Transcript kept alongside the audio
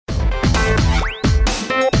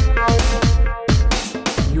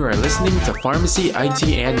You are listening to Pharmacy IT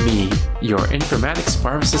and Me, your informatics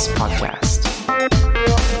pharmacist podcast.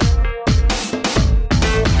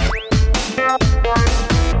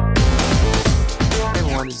 Hey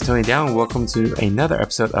everyone, this is Tony Down. Welcome to another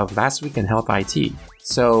episode of Last Week in Health IT.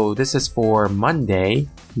 So this is for Monday,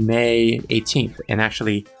 May 18th. And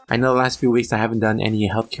actually, I know the last few weeks I haven't done any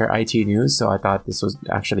healthcare IT news, so I thought this was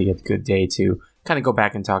actually a good day to kind of go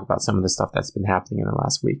back and talk about some of the stuff that's been happening in the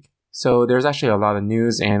last week. So there's actually a lot of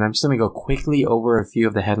news, and I'm just going to go quickly over a few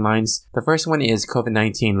of the headlines. The first one is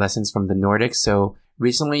COVID-19 lessons from the Nordics. So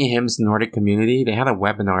recently, HIMSS Nordic community, they had a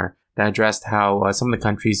webinar that addressed how some of the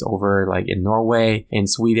countries over like in Norway, in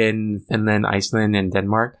Sweden, Finland, Iceland, and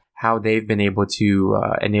Denmark, how they've been able to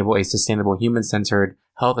enable a sustainable human-centered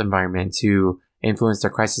health environment to influence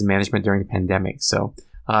their crisis management during the pandemic. So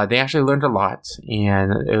they actually learned a lot,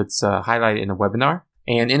 and it's highlighted in the webinar.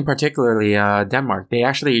 And in particularly Denmark, they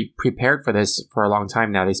actually prepared for this for a long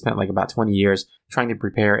time now. They spent like about 20 years trying to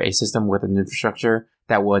prepare a system with an infrastructure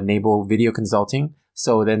that will enable video consulting.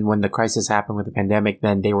 So then when the crisis happened with the pandemic,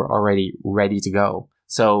 then they were already ready to go.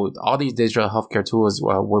 So all these digital healthcare tools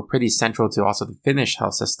were pretty central to also the Finnish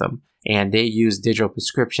health system. And they use digital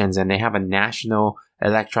prescriptions, and they have a national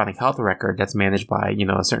electronic health record that's managed by,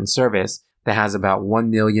 a certain service that has about 1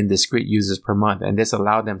 million discrete users per month. And this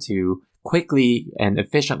allowed them to quickly and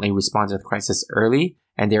efficiently respond to the crisis early,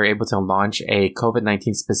 and they were able to launch a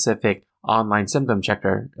COVID-19 specific online symptom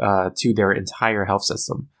checker to their entire health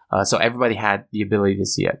system. So everybody had the ability to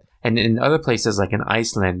see it. And in other places like in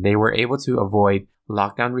Iceland, they were able to avoid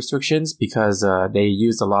lockdown restrictions because they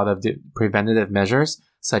used a lot of preventative measures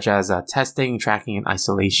such as testing, tracking, and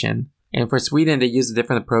isolation. And for Sweden, they used a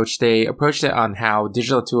different approach. They approached it on how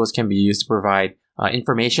digital tools can be used to provide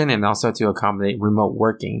information and also to accommodate remote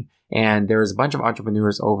working. And there was a bunch of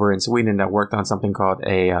entrepreneurs over in Sweden that worked on something called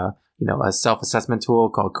a self-assessment tool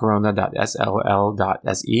called corona.sll.se.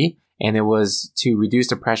 And it was to reduce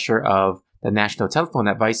the pressure of the National Telephone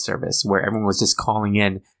Advice Service, where everyone was just calling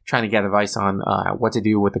in, trying to get advice on what to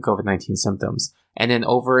do with the COVID-19 symptoms. And then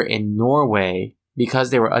over in Norway, because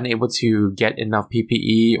they were unable to get enough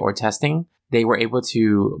PPE or testing, they were able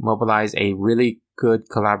to mobilize a really good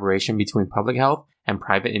collaboration between public health and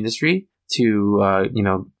private industry to,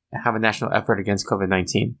 have a national effort against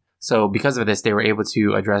COVID-19. So because of this, they were able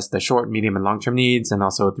to address the short, medium, and long-term needs, and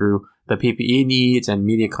also through the PPE needs and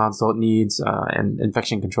media consult needs and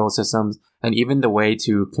infection control systems, and even the way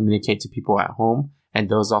to communicate to people at home and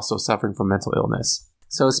those also suffering from mental illness.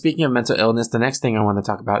 So speaking of mental illness, the next thing I want to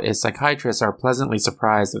talk about is psychiatrists are pleasantly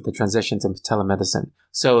surprised with the transition to telemedicine.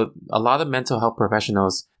 So a lot of mental health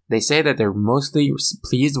professionals, they say that they're mostly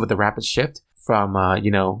pleased with the rapid shift from,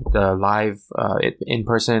 the live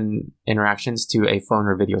in-person interactions to a phone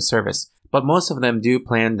or video service. But most of them do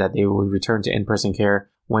plan that they will return to in-person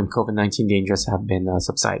care when COVID-19 dangers have been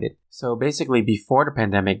subsided. So basically, before the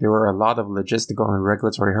pandemic, there were a lot of logistical and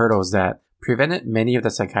regulatory hurdles that prevented many of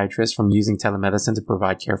the psychiatrists from using telemedicine to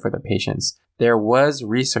provide care for their patients. There was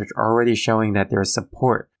research already showing that there is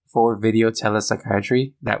support for video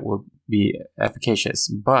telepsychiatry that would be efficacious,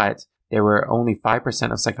 but there were only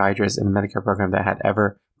 5% of psychiatrists in the Medicare program that had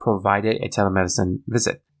ever provided a telemedicine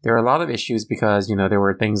visit. There are a lot of issues because, there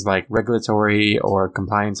were things like regulatory or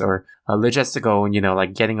compliance or logistical,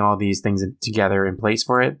 like getting all these things together in place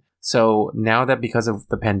for it. So now that because of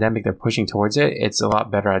the pandemic, they're pushing towards it, it's a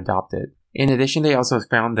lot better adopted. In addition, they also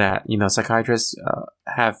found that, psychiatrists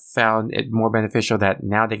have found it more beneficial that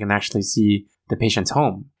now they can actually see the patient's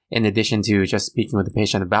home, in addition to just speaking with the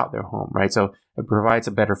patient about their home, right? So it provides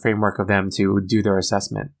a better framework of them to do their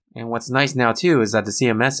assessment. And what's nice now, too, is that the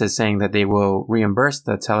CMS is saying that they will reimburse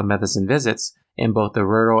the telemedicine visits in both the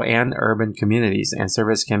rural and urban communities, and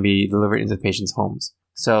service can be delivered into the patient's homes.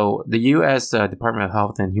 So the U.S. Department of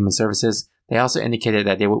Health and Human Services, they also indicated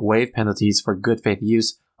that they would waive penalties for good faith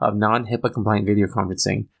use of non-HIPAA compliant video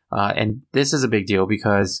conferencing. And this is a big deal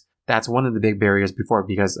because that's one of the big barriers before,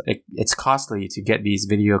 because it's costly to get these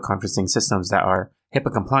video conferencing systems that are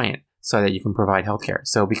HIPAA compliant so that you can provide healthcare.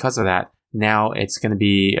 So because of that, now it's going to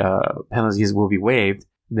be penalties will be waived.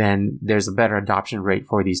 Then there's a better adoption rate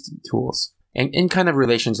for these tools. And in kind of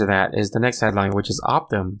relation to that is the next headline, which is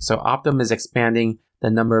Optum. So Optum is expanding the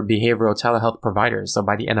number of behavioral telehealth providers. So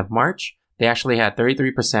by the end of March, they actually had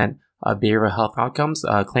 33% of behavioral health outcomes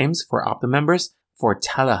claims for Optum members for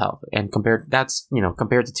telehealth, and compared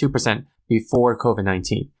to 2% before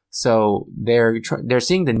COVID-19. So they're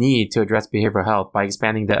seeing the need to address behavioral health by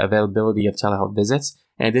expanding the availability of telehealth visits,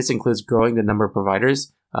 and this includes growing the number of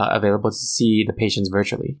providers available to see the patients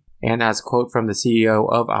virtually. And as a quote from the CEO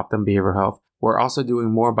of Optum Behavioral Health, we're also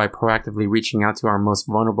doing more by proactively reaching out to our most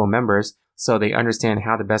vulnerable members so they understand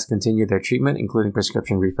how to best continue their treatment, including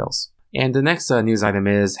prescription refills. And the next news item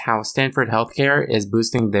is how Stanford Healthcare is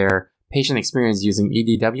boosting their patient experience using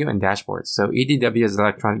EDW and dashboards. So EDW is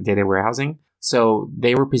electronic data warehousing. So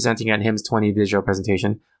they were presenting at HIMSS 20 digital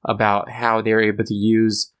presentation about how they're able to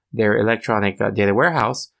use their electronic data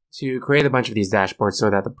warehouse to create a bunch of these dashboards so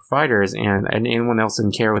that the providers and anyone else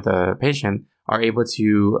in care with the patient are able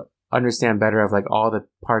to understand better of like all the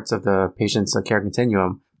parts of the patient's care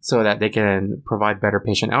continuum, so that they can provide better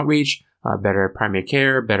patient outreach, better primary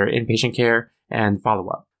care, better inpatient care, and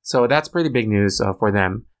follow-up. So that's pretty big news for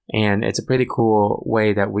them. And it's a pretty cool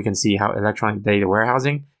way that we can see how electronic data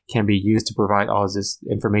warehousing can be used to provide all of this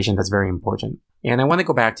information that's very important. And I want to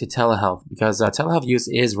go back to telehealth because telehealth use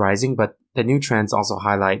is rising, but the new trends also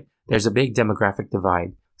highlight there's a big demographic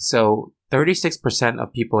divide. So 36%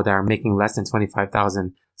 of people that are making less than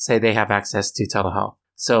 $25,000 say they have access to telehealth.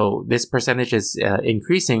 So this percentage is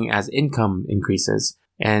increasing as income increases.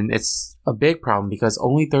 And it's a big problem because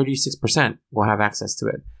only 36% will have access to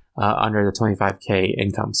it under the 25K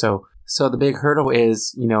income. So the big hurdle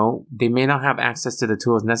is, they may not have access to the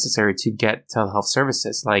tools necessary to get telehealth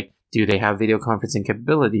services. Like, do they have video conferencing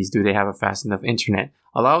capabilities? Do they have a fast enough internet?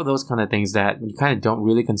 A lot of those kind of things that you kind of don't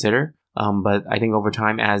really consider. But I think over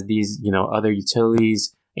time, as these, other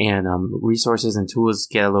utilities and resources and tools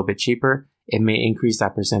get a little bit cheaper, it may increase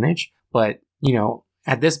that percentage. But,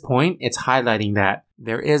 at this point, it's highlighting that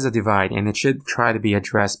there is a divide and it should try to be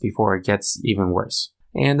addressed before it gets even worse.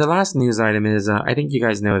 And the last news item is, I think you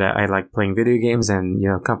guys know that I like playing video games and,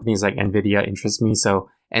 companies like NVIDIA interest me. So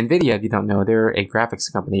NVIDIA, if you don't know, they're a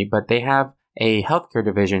graphics company, but they have a healthcare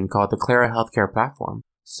division called the Clara Healthcare Platform.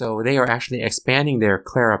 So they are actually expanding their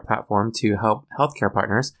Clara platform to help healthcare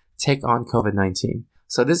partners take on COVID-19.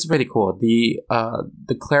 So this is pretty cool. The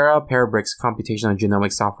Clara Parabricks computational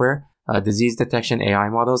genomic software, disease detection AI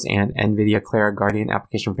models, and NVIDIA Clara Guardian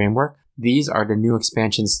application framework. These are the new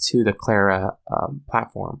expansions to the Clara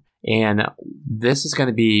platform. And this is going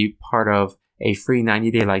to be part of a free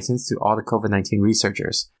 90-day license to all the COVID-19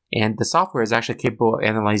 researchers. And the software is actually capable of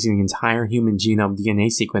analyzing the entire human genome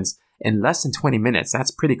DNA sequence in less than 20 minutes.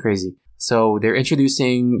 That's pretty crazy. So they're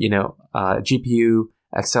introducing, GPU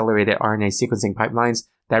accelerated RNA sequencing pipelines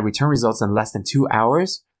that return results in less than 2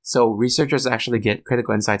 hours. So researchers actually get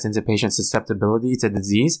critical insights into patient susceptibility to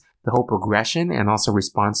disease, the whole progression, and also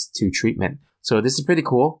response to treatment. So this is pretty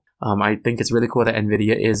cool. I think it's really cool that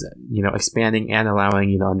NVIDIA is, expanding and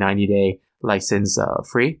allowing, a 90-day license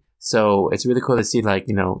free. So it's really cool to see,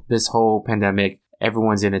 this whole pandemic,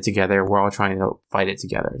 everyone's in it together. We're all trying to fight it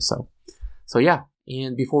together. So yeah.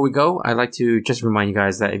 And before we go, I'd like to just remind you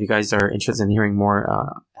guys that if you guys are interested in hearing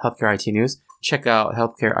more healthcare IT news, check out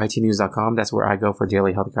healthcareitnews.com. That's where I go for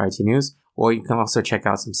daily healthcare IT news. Or you can also check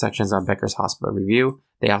out some sections on Becker's Hospital Review.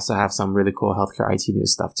 They also have some really cool healthcare IT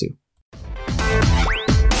news stuff too.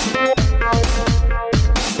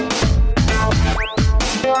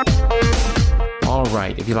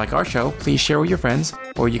 Alright, if you like our show, please share with your friends,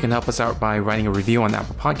 or you can help us out by writing a review on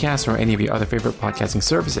Apple Podcasts or any of your other favorite podcasting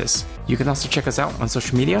services. You can also check us out on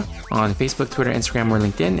social media, on Facebook, Twitter, Instagram, or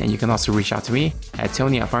LinkedIn, and you can also reach out to me at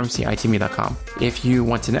tony@pharmacyitme.com. If you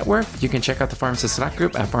want to network, you can check out the Pharmacist Slack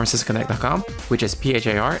group at pharmacistconnect.com, which is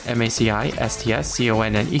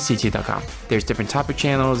PHARMACISTSCONNECT.com. There's different topic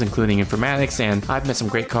channels, including informatics, and I've met some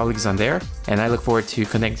great colleagues on there, and I look forward to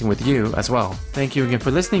connecting with you as well. Thank you again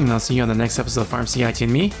for listening, and I'll see you on the next episode of Pharmacy IT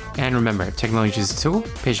and Me. And remember, technology is a tool,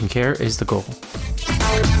 patient care is the goal.